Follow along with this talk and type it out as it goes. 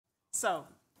So,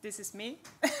 this is me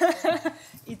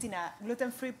eating a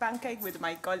gluten-free pancake with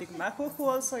my colleague Mahu, who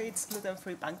also eats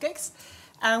gluten-free pancakes.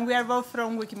 And we are both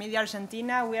from Wikimedia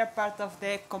Argentina. We are part of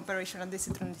the Comparison and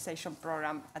Desynchronization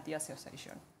program at the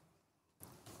association.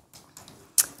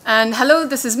 And hello,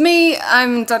 this is me.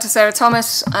 I'm Dr. Sarah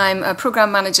Thomas. I'm a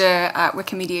program manager at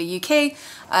Wikimedia UK.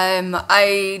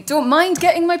 I don't mind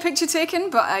getting my picture taken,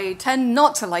 but I tend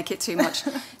not to like it too much.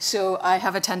 So I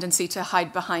have a tendency to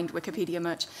hide behind Wikipedia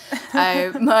merch.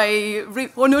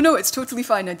 Oh no, it's totally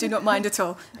fine. I do not mind at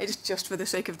all. It's just for the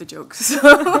sake of the jokes.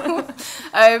 So,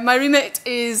 my remit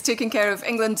is taking care of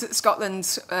England,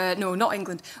 Scotland, no, not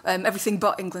England, everything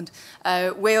but England,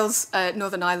 Wales,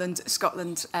 Northern Ireland,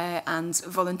 Scotland, and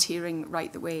volunteering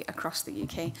right the way across the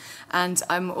UK. And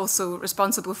I'm also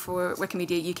responsible for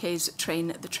Wikimedia UK's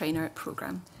Train the Trainer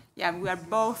programme. Yeah, we are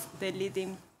both the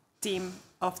leading team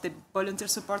of the Volunteer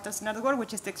Supporters Network,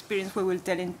 which is the experience we will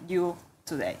tell you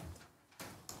today.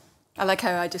 I like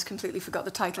how I just completely forgot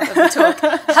the title of the talk.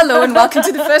 Hello and welcome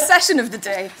to the first session of the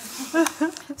day.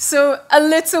 So a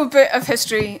little bit of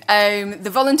history. The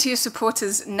Volunteer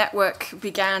Supporters Network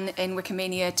began in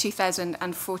Wikimania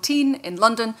 2014 in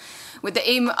London with the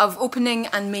aim of opening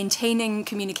and maintaining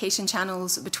communication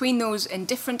channels between those in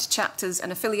different chapters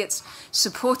and affiliates,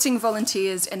 supporting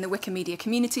volunteers in the Wikimedia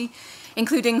community,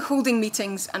 including holding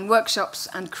meetings and workshops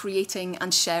and creating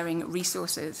and sharing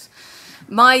resources.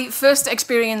 My first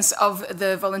experience of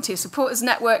the Volunteer Supporters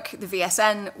Network, the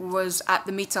VSN, was at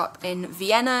the meetup in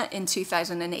Vienna in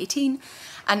 2018,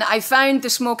 and I found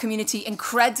the small community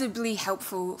incredibly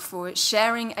helpful for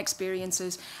sharing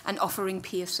experiences and offering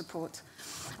peer support.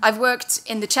 I've worked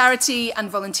in the charity and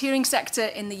volunteering sector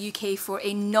in the UK for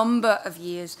a number of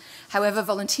years. However,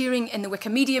 volunteering in the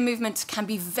Wikimedia movement can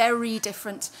be very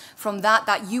different from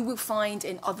that you will find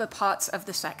in other parts of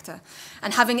the sector.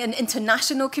 And having an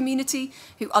international community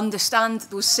who understand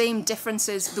those same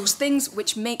differences, those things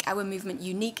which make our movement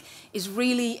unique, is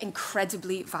really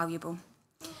incredibly valuable.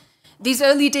 These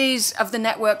early days of the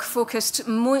network focused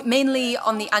mainly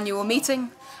on the annual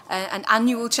meeting, an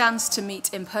annual chance to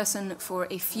meet in person for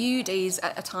a few days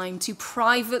at a time to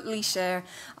privately share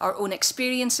our own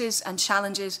experiences and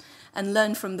challenges and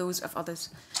learn from those of others.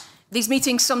 These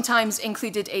meetings sometimes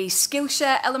included a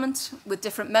Skillshare element, with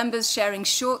different members sharing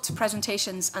short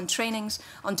presentations and trainings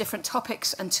on different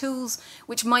topics and tools,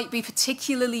 which might be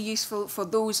particularly useful for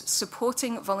those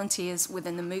supporting volunteers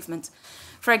within the movement.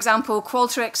 For example,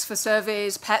 Qualtrics for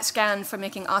surveys, PetScan for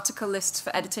making article lists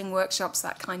for editing workshops,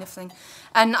 that kind of thing.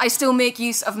 And I still make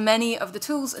use of many of the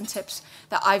tools and tips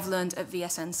that I've learned at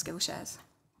VSN Skillshares.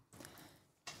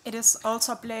 It is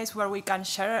also a place where we can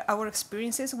share our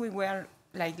experiences. We were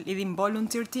like leading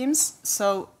volunteer teams,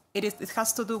 so it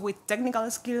has to do with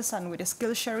technical skills and with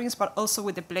skill sharings, but also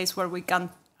with the place where we can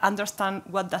understand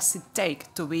what does it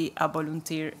take to be a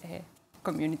volunteer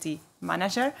community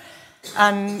manager.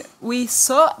 And we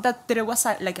saw that there was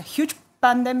a huge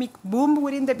pandemic boom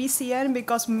within the VCN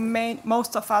because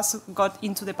most of us got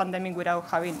into the pandemic without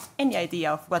having any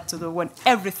idea of what to do when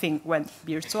everything went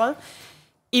virtual.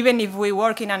 Even if we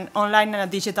work in an online and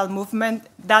a digital movement,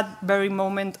 that very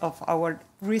moment of our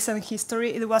recent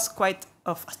history, it was quite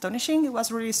astonishing. It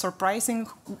was really surprising,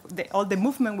 all the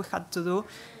movement we had to do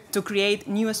to create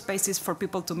new spaces for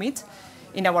people to meet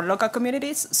in our local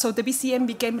communities. So the VCN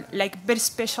became like a very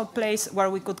special place where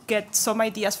we could get some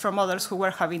ideas from others who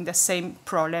were having the same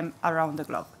problem around the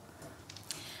globe.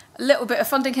 A little bit of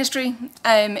funding history.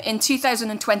 In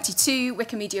 2022,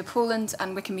 Wikimedia Poland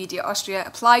and Wikimedia Austria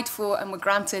applied for and were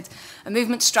granted a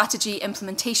Movement Strategy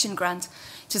Implementation Grant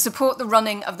to support the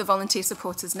running of the Volunteer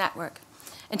Supporters Network.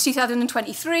 In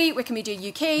 2023, Wikimedia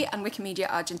UK and Wikimedia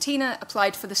Argentina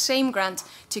applied for the same grant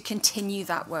to continue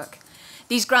that work.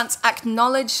 These grants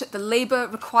acknowledge the labour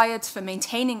required for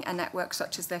maintaining a network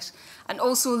such as this, and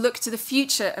also look to the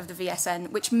future of the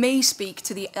VSN, which may speak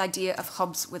to the idea of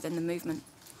hubs within the movement.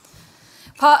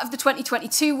 Part of the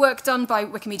 2022 work done by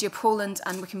Wikimedia Poland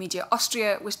and Wikimedia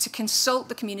Austria was to consult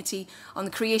the community on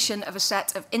the creation of a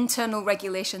set of internal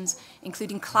regulations,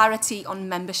 including clarity on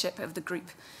membership of the group.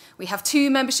 We have 2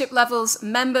 membership levels,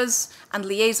 members and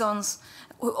liaisons,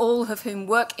 all of whom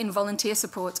work in volunteer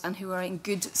support and who are in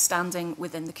good standing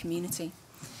within the community.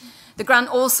 The grant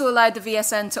also allowed the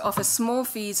VSN to offer small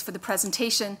fees for the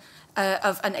presentation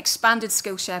of an expanded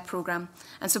Skillshare programme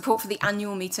and support for the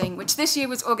annual meeting, which this year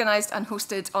was organised and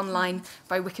hosted online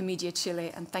by Wikimedia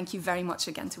Chile. And thank you very much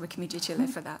again to Wikimedia Chile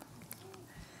for that.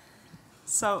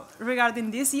 So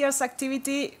regarding this year's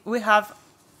activity, we have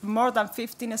more than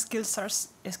 15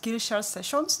 Skillshare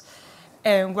sessions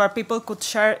where people could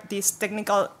share this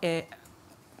technical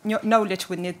knowledge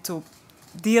we need to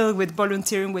deal with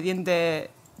volunteering within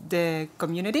the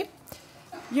community.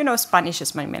 You know, Spanish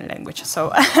is my main language,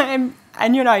 so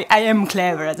and you know, I am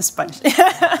clever at Spanish.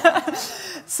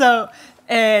 So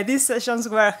these sessions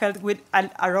were held with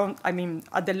around, I mean,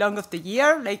 at the long of the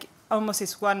year, like almost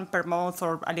is one per month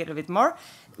or a little bit more.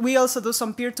 We also do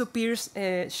some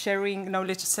peer-to-peer sharing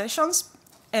knowledge sessions.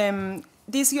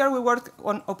 This year we worked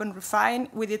on Open Refine.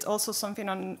 We did also something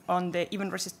on the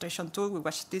event registration tool. We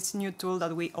watched this new tool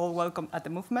that we all welcome at the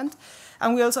movement.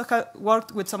 And we also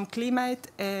worked with some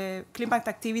climate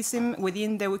activism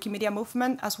within the Wikimedia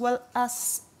movement, as well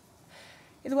as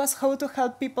it was how to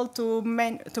help people to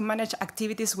manage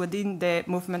activities within the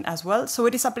movement as well. So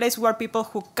it is a place where people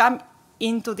who come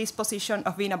into this position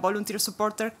of being a volunteer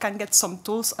supporter can get some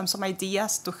tools and some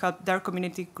ideas to help their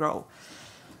community grow.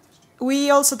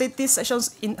 We also did these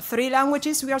sessions in 3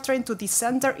 languages. We are trying to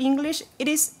decenter English. It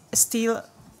is still,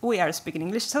 we are speaking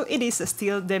English, so it is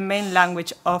still the main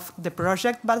language of the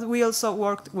project, but we also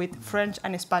worked with French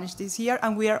and Spanish this year,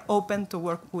 and we are open to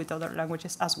work with other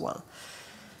languages as well.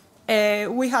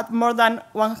 We had more than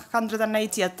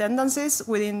 180 attendances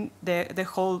within the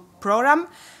whole program,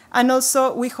 and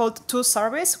also we hold 2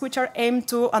 surveys which are aimed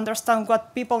to understand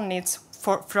what people need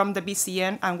from the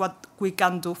BCN and what we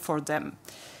can do for them.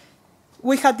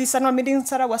 We had this annual meeting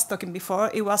Sarah was talking before.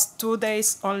 It was 2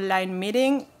 days online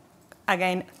meeting.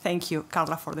 Again, thank you,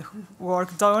 Carla, for the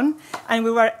work done. And we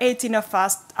were 18 of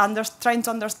us trying to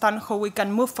understand how we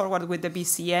can move forward with the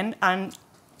BCN and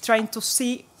trying to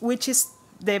see which is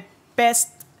the best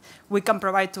we can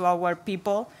provide to our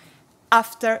people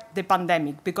after the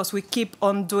pandemic, because we keep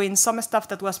on doing some stuff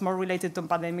that was more related to the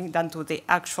pandemic than to the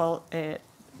actual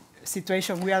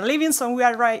situation we are living. So we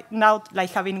are right now like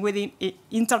having within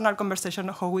internal conversation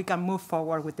of how we can move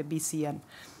forward with the BCN.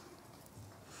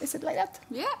 Is it like that?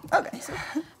 Yeah. Okay.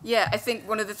 Yeah, I think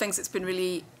one of the things that's been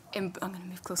really, I'm going to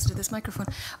move closer to this microphone.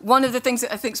 One of the things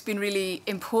that I think has been really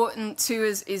important to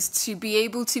us is to be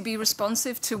able to be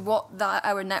responsive to what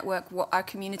our network, what our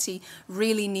community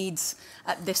really needs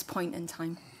at this point in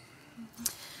time.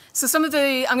 So I'm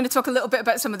going to talk a little bit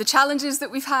about some of the challenges that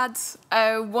we've had.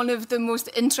 One of the most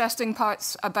interesting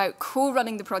parts about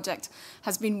co-running the project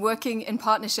has been working in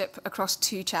partnership across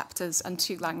 2 chapters and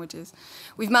 2 languages.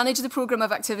 We've managed the programme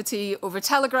of activity over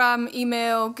Telegram,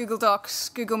 email, Google Docs,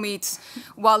 Google Meet,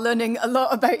 while learning a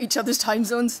lot about each other's time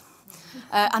zones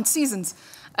and seasons.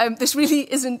 This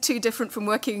really isn't too different from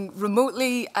working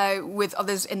remotely with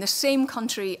others in the same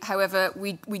country. However,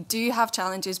 we do have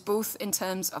challenges both in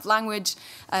terms of language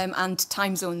and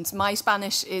time zones. My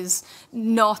Spanish is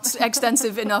not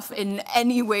extensive enough in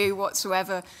any way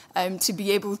whatsoever to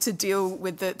be able to deal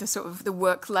with the sort of the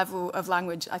work level of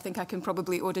language. I think I can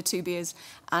probably order 2 beers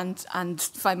and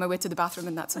find my way to the bathroom,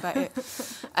 and that's about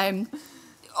it.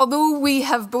 Although we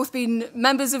have both been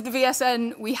members of the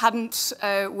VSN, we hadn't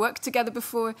worked together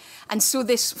before. And so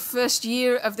this first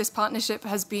year of this partnership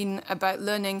has been about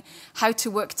learning how to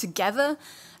work together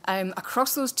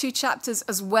across those 2 chapters,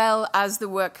 as well as the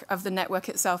work of the network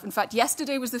itself. In fact,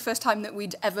 yesterday was the first time that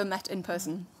we'd ever met in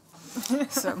person.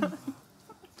 So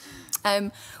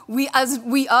we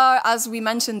are, as we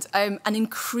mentioned, an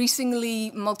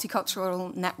increasingly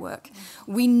multicultural network.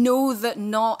 We know that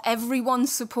not everyone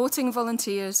supporting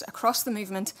volunteers across the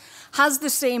movement has the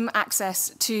same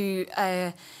access to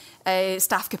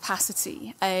staff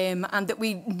capacity, and that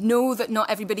we know that not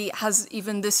everybody has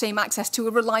even the same access to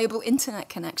a reliable internet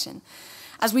connection.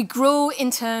 As we grow in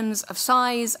terms of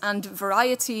size and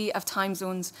variety of time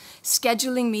zones,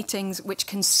 scheduling meetings which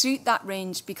can suit that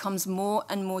range becomes more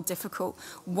and more difficult.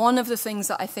 One of the things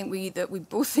that I think we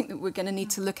both think that we're going to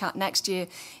need to look at next year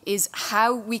is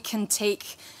how we can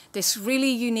take this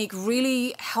really unique,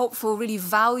 really helpful, really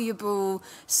valuable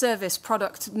service,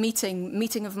 product,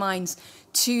 meeting of minds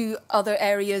to other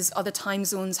areas, other time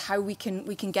zones, how we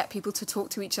can get people to talk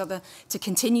to each other, to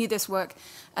continue this work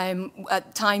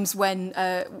at times when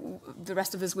the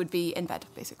rest of us would be in bed,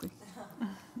 basically.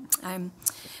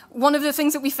 One of the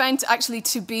things that we found actually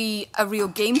to be a real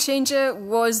game changer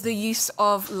was the use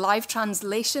of live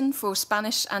translation for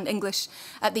Spanish and English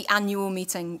at the annual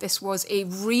meeting. This was a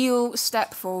real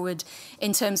step forward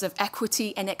in terms of equity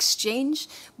in exchange,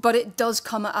 but it does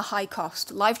come at a high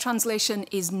cost. Live translation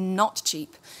is not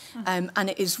cheap, and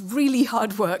it is really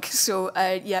hard work. So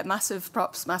yeah, massive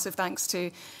props, massive thanks to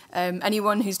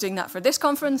anyone who's doing that for this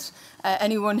conference.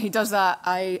 Anyone who does that,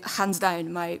 hands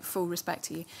down, my full respect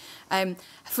to you.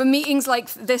 For meetings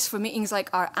like this, for meetings like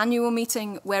our annual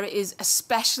meeting, where it is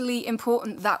especially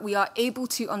important that we are able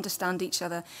to understand each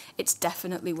other, it's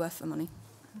definitely worth the money.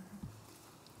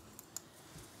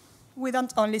 we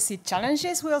don't only see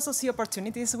challenges, we also see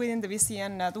opportunities within the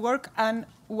BCN network. And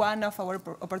one of our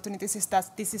opportunities is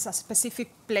that this is a specific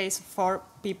place for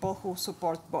people who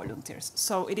support volunteers.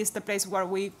 So it is the place where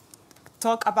we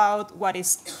talk about what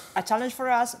is a challenge for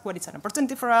us, what is an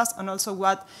opportunity for us, and also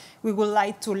what we would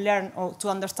like to learn or to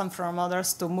understand from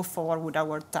others to move forward with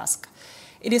our task.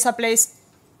 It is a place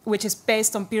which is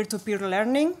based on peer-to-peer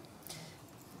learning,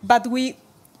 but we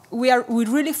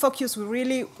really focus, we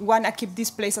really want to keep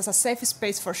this place as a safe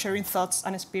space for sharing thoughts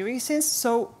and experiences.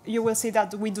 So you will see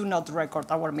that we do not record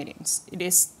our meetings. It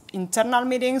is internal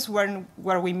meetings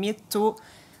where we meet to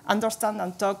understand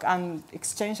and talk and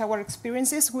exchange our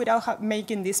experiences without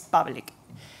making this public.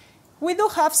 We do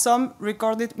have some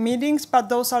recorded meetings, but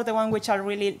those are the ones which are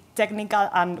really technical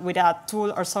and with a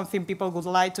tool or something people would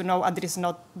like to know, and there is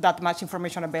not that much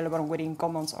information available within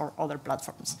Commons or other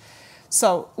platforms.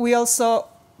 So we also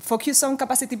focus on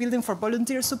capacity building for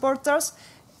volunteer supporters,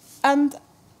 and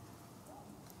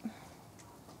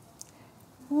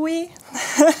we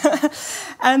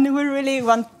really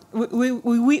want.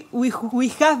 We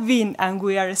have been, and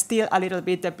we are still a little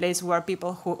bit the place where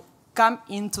people who come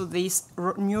into this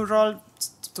new role,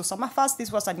 to some of us,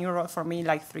 this was a new role for me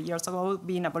like 3 years ago,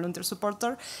 being a volunteer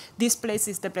supporter. This place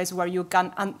is the place where you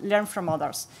can learn from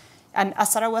others. And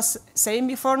as Sarah was saying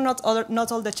before, not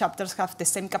all the chapters have the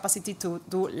same capacity to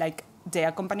do like the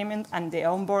accompaniment and the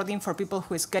onboarding for people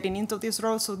who is getting into this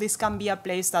role. So this can be a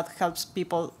place that helps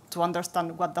people to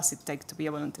understand what does it take to be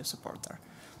a volunteer supporter.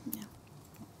 Yeah.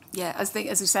 Yeah, as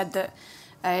I said, that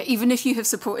even if you have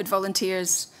supported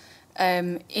volunteers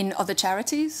in other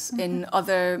charities, in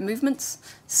other movements,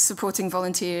 supporting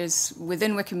volunteers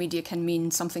within Wikimedia can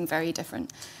mean something very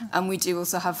different. And we do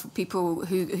also have people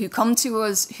who come to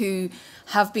us who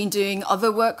have been doing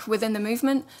other work within the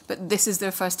movement, but this is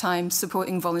their first time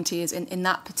supporting volunteers in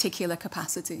that particular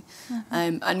capacity.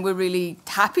 And we're really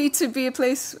happy to be a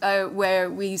place where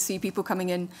we see people coming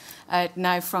in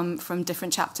now from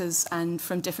different chapters and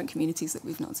from different communities that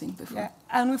we've not seen before. Yeah.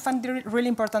 And we find it really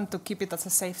important to keep it as a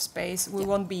safe space. We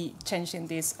won't be changing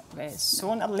this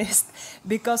soon, at least,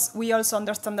 because we also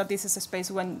understand that this is a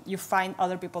space when you find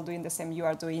other people doing the same you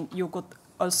are doing. You could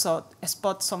also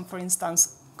spot some, for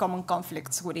instance, common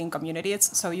conflicts within communities,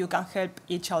 so you can help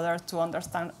each other to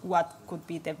understand what could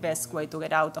be the best way to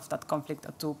get out of that conflict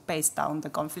or to pace down the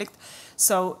conflict.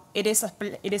 So it is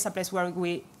a place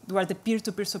where the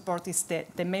peer-to-peer support is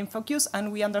the main focus,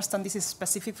 and we understand this is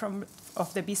specific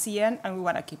of the BCN, and we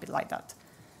want to keep it like that.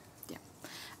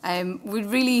 We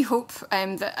really hope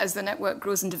that as the network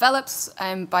grows and develops,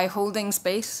 by holding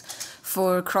space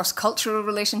for cross-cultural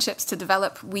relationships to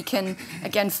develop, we can,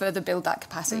 again, further build that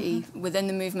capacity within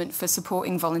the movement for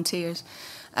supporting volunteers.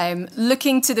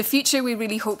 Looking to the future, we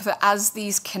really hope that as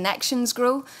these connections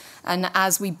grow and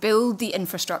as we build the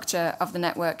infrastructure of the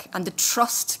network and the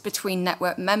trust between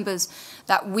network members,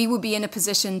 that we will be in a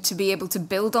position to be able to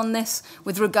build on this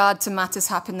with regard to matters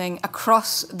happening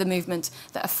across the movement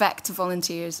that affect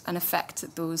volunteers and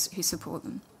affect those who support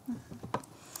them.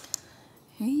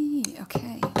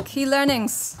 Okay, key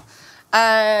learnings.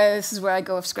 This is where I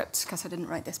go off script because I didn't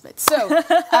write this bit. So,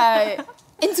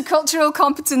 intercultural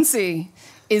competency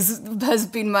has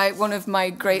been one of my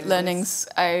great learnings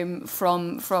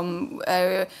from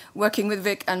working with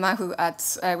Vic and Mahu at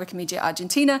Wikimedia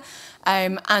Argentina,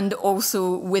 and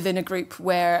also within a group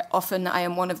where often I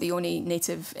am one of the only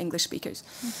native English speakers.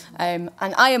 And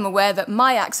I am aware that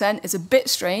my accent is a bit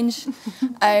strange,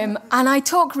 and I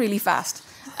talk really fast.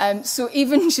 So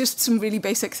even just some really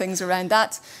basic things around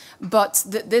that, but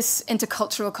that this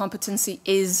intercultural competency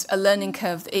is a learning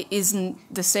curve. It isn't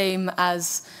the same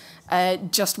as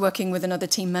just working with another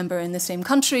team member in the same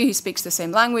country who speaks the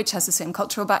same language, has the same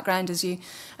cultural background as you.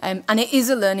 And it is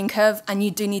a learning curve, and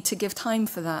you do need to give time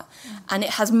for that. And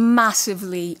it has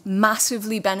massively,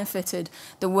 massively benefited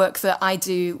the work that I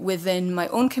do within my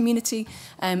own community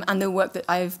and the work that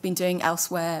I've been doing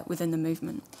elsewhere within the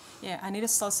movement. Yeah, and it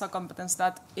is also a competence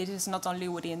that it is not only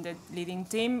within the leading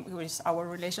team, which is our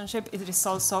relationship, it is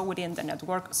also within the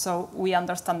network. So we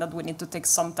understand that we need to take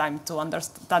some time to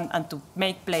understand and to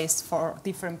make place for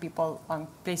different people and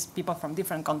place people from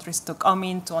different countries to come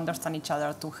in, to understand each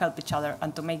other, to help each other,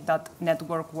 and to make that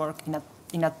network work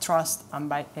in a trust and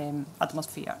by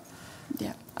atmosphere.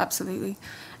 Yeah. Absolutely.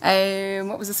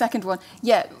 What was the second one?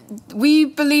 Yeah, we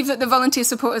believe that the Volunteer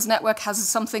Supporters Network has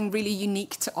something really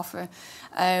unique to offer.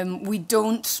 We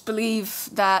don't believe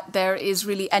that there is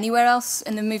really anywhere else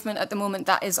in the movement at the moment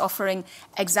that is offering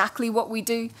exactly what we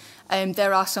do.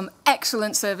 There are some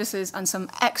excellent services and some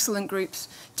excellent groups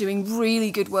doing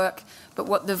really good work, but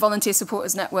what the Volunteer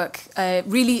Supporters Network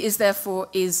really is there for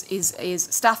is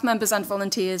staff members and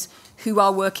volunteers who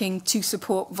are working to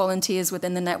support volunteers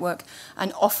within the network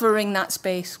and offering that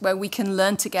space where we can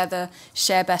learn together,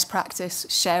 share best practice,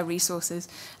 share resources.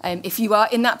 If you are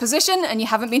in that position and you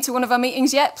haven't been to one of our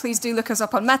meetings yet, please do look us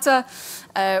up on Meta.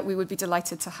 We would be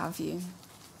delighted to have you.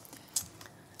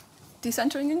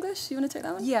 Decentering English, you want to take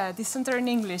that one? Yeah, decentering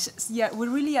English. Yeah, we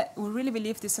really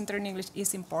believe decentering English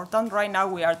is important. Right now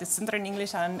we are decentering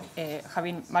English and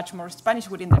having much more Spanish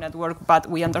within the network, but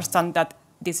we understand that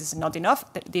this is not enough.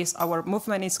 Our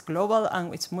movement is global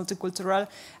and it's multicultural,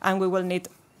 and we will need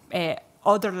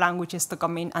other languages to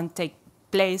come in and take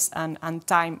place and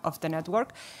time of the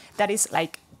network. That is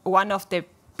like one of the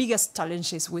biggest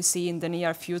challenges we see in the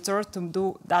near future to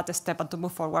do that step and to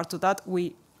move forward to that.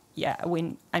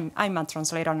 I'm a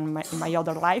translator in my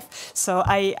other life, so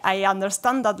I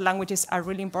understand that languages are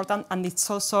really important, and it's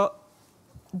also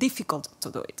difficult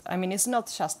to do it. I mean, it's not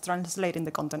just translating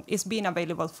the content, it's being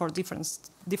available for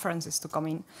differences to come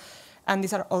in. And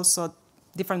these are also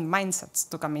different mindsets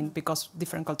to come in, because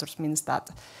different cultures means that.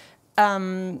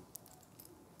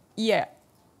 Yeah.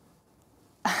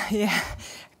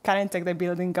 Can I take the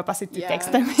building capacity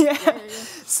text them? Yeah.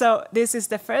 So this is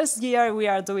the first year we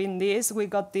are doing this. We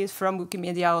got this from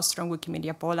Wikimedia Austria and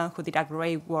Wikimedia Poland, who did a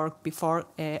great work before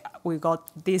we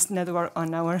got this network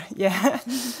on our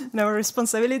our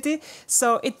responsibility.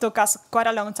 So it took us quite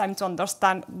a long time to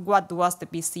understand what was the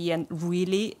BCN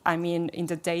really, I mean, in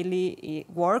the daily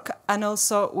work. And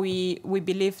also we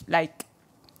believe, like,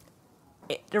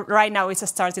 right now it's a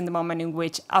start in the moment in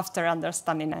which, after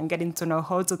understanding and getting to know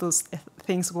how to do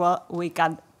things well, we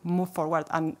can move forward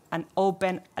and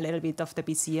open a little bit of the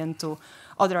BCN to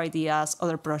other ideas,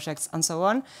 other projects, and so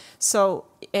on. So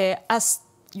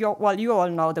you all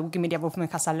know, the Wikimedia movement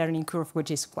has a learning curve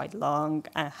which is quite long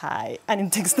and high, and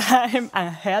it takes time and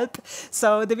help.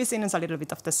 So the BCN is a little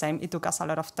bit of the same. It took us a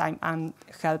lot of time and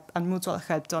help and mutual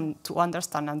help to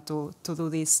understand and to do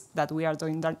this that we are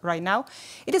doing right now.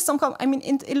 It is somehow, I mean,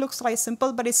 it looks like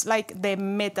simple, but it's like the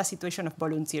meta situation of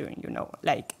volunteering, you know?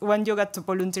 Like, when you get to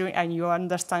volunteering and you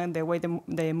understand the way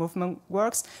the movement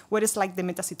works, what is like the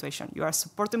meta situation? You are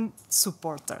supporting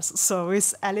supporters. So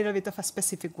it's a little bit of a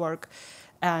specific work.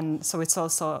 And so it's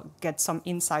also get some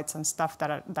insights and stuff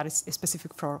that is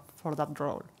specific for that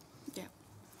role. Yeah.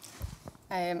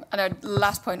 And our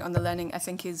last point on the learning, I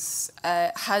think,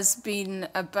 has been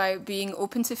about being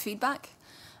open to feedback,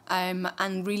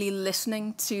 and really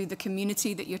listening to the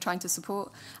community that you're trying to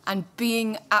support, and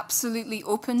being absolutely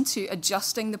open to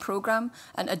adjusting the program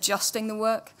and adjusting the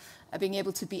work, being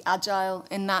able to be agile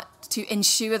in that, to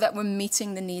ensure that we're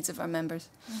meeting the needs of our members.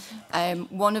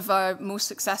 Mm-hmm. One of our most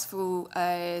successful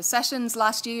sessions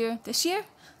this year,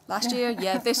 was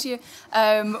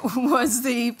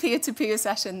the peer-to-peer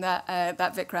session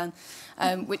that Vic ran,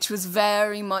 which was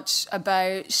very much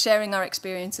about sharing our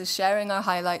experiences, sharing our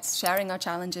highlights, sharing our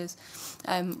challenges,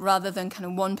 rather than kind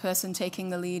of one person taking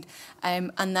the lead.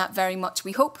 And that very much,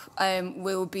 we hope,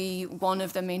 will be one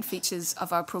of the main features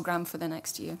of our programme for the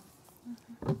next year.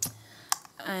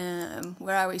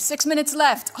 Where are we? 6 minutes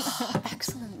left. Oh,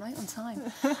 excellent, right on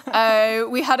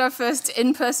time. We had our first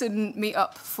in-person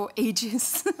meet-up for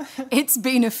ages. It's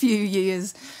been a few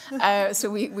years.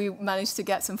 So we managed to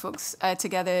get some folks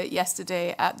together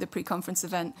yesterday at the pre-conference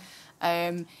event.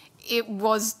 It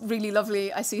was really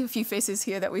lovely. I see a few faces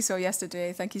here that we saw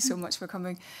yesterday. Thank you so much for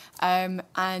coming.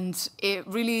 And it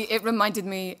reminded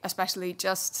me especially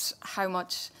just how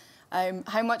much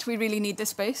we really need this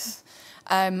space.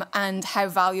 And how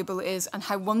valuable it is, and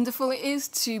how wonderful it is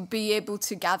to be able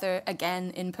to gather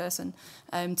again in person,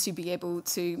 to be able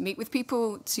to meet with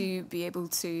people, to be able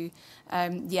to,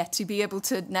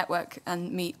 network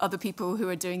and meet other people who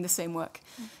are doing the same work.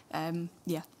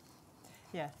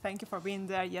 Yeah, thank you for being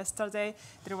there yesterday.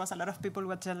 There was a lot of people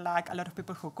with jet lag, a lot of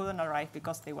people who couldn't arrive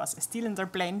because they was still in their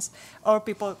planes, or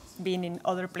people being in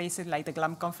other places like the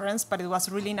GLAM conference. But it was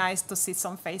really nice to see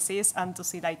some faces and to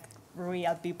see like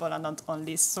real people and not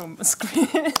only Zoom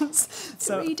screens.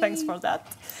 So 3D. Thanks for that.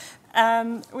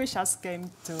 We just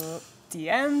came to the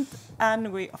end,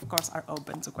 and we, of course, are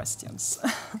open to questions.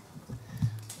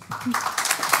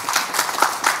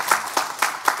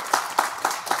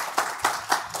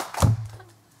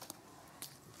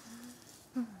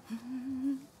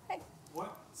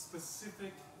 What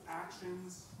specific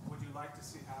actions like to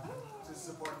see happen to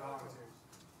support volunteers?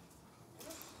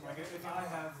 Like if I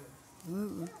have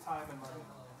time and money,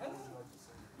 what would you like to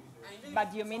see?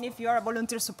 But you mean if you are a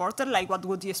volunteer supporter, like what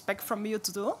would you expect from you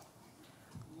to do?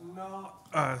 No.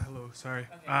 Hello. Sorry.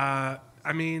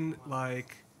 I mean,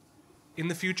 like, in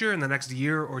the future, in the next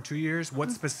year or 2 years, what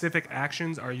specific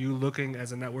actions are you looking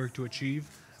as a network to achieve,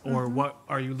 or what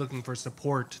are you looking for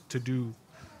support to do?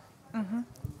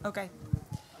 Okay.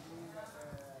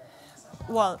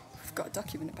 Well, I've got a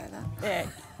document about that.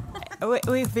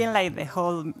 we've been like the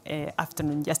whole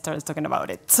afternoon yesterday talking about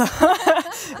it, so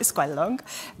it's quite long.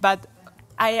 But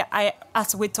I,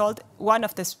 as we told, one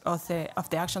of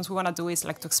the actions we want to do is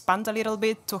like to expand a little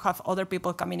bit, to have other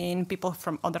people coming in, people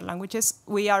from other languages.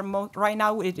 We are right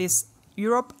now it is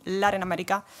Europe, Latin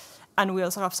America, and we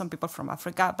also have some people from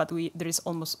Africa, but there is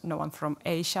almost no one from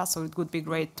Asia, so it would be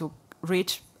great to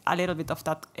reach a little bit of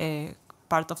that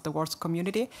part of the world's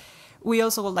community. We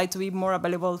also would like to be more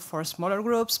available for smaller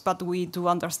groups, but we do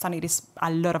understand it is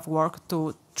a lot of work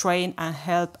to train and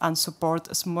help and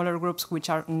support smaller groups which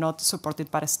are not supported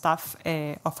by the staff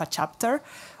of a chapter,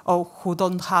 or who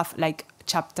don't have like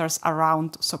chapters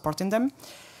around supporting them.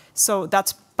 So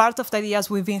that's part of the ideas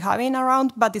we've been having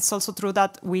around, but it's also true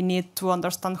that we need to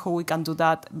understand how we can do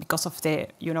that because of the,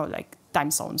 like time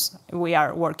zones. We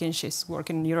are working, she's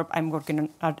working in Europe, I'm working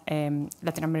in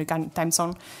Latin American time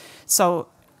zone. So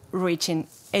reaching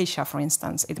Asia, for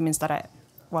instance, it means that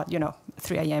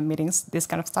 3 a.m. meetings, this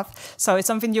kind of stuff. So it's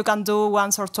something you can do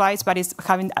once or twice, but it's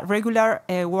having a regular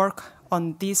work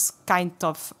on this kind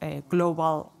of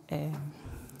global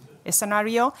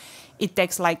scenario. It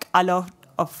takes like a lot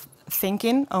of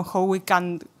thinking on how we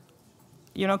can,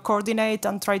 coordinate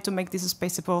and try to make these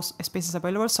spaces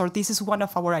available. So this is one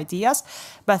of our ideas,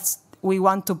 but we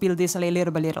want to build this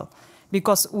little by little,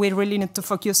 because we really need to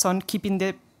focus on keeping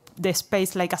the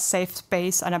space like a safe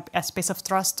space and a space of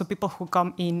trust to people who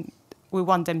come in. We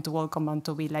want them to welcome and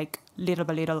to be like little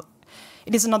by little.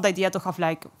 It is not the idea to have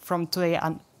like from today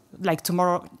and like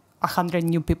tomorrow 100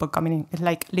 new people coming in. It's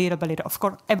like little by little. Of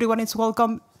course, everyone is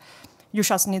welcome. You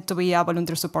just need to be a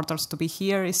volunteer supporters to be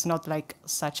here. It's not like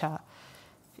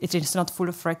it is not full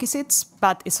of requisites,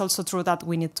 but it's also true that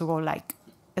we need to go like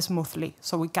smoothly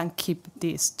so we can keep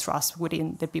this trust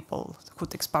within the people who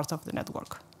takes part of the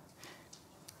network.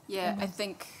 Yeah, I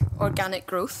think organic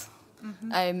growth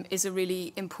is a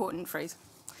really important phrase.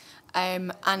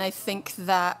 And I think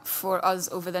that for us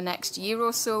over the next year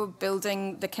or so,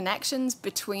 building the connections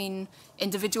between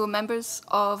individual members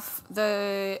of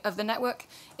the network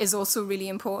is also really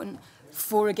important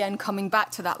for, again, coming back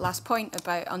to that last point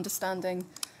about understanding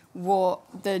what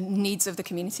the needs of the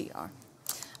community are.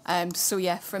 So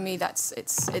yeah, for me,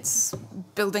 it's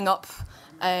building up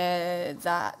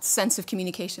that sense of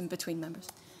communication between members.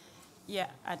 Yeah,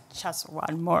 just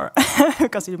one more,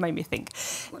 because it made me think.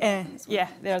 Yeah,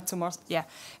 there are two more. Yeah,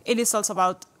 it is also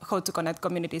about how to connect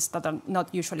communities that are not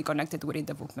usually connected within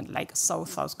the movement, like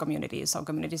South communities or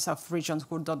communities of regions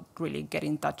who don't really get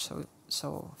in touch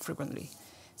so frequently.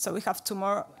 So we have two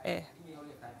more.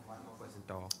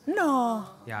 No.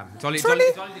 Yeah, it's only the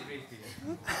great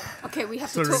period. Okay, we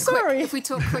have to talk quick. If we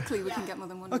talk quickly, we can get more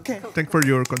than one. Okay. Cool. Thanks for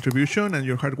your contribution and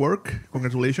your hard work.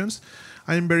 Congratulations.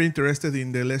 I'm very interested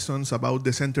in the lessons about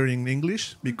the center in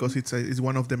English, because it's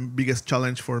one of the biggest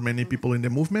challenge for many people in the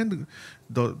movement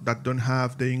that don't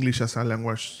have the English as a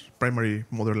language, primary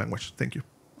mother language. Thank you.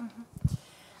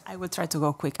 I will try to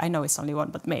go quick. I know it's only one,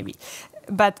 but maybe.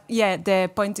 But yeah, the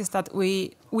point is that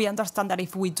we understand that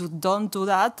if we don't do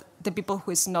that, the people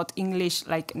who is not English,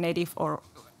 like native or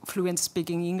fluent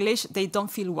speaking English, they don't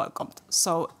feel welcomed.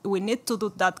 So we need to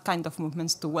do that kind of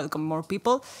movements to welcome more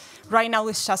people. Right now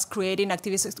it's just creating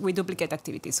activities. We duplicate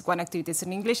activities. One activity is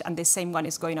in English and the same one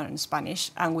is going on in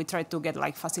Spanish. And we try to get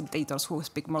like facilitators who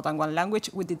speak more than one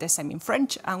language. We did the same in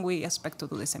French and we expect to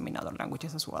do the same in other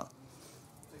languages as well.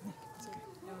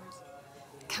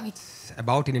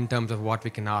 About it in terms of what we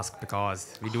can ask,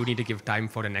 because we do need to give time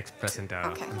for the next presenter.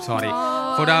 Okay. I'm sorry.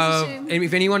 Oh,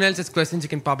 If anyone else has questions, you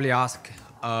can probably ask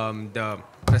the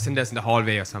presenters in the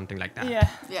hallway or something like that. Yeah.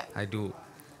 Yeah. I do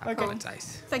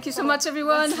apologize. Thank you so much,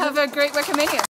 everyone. Have a great Wikimedia.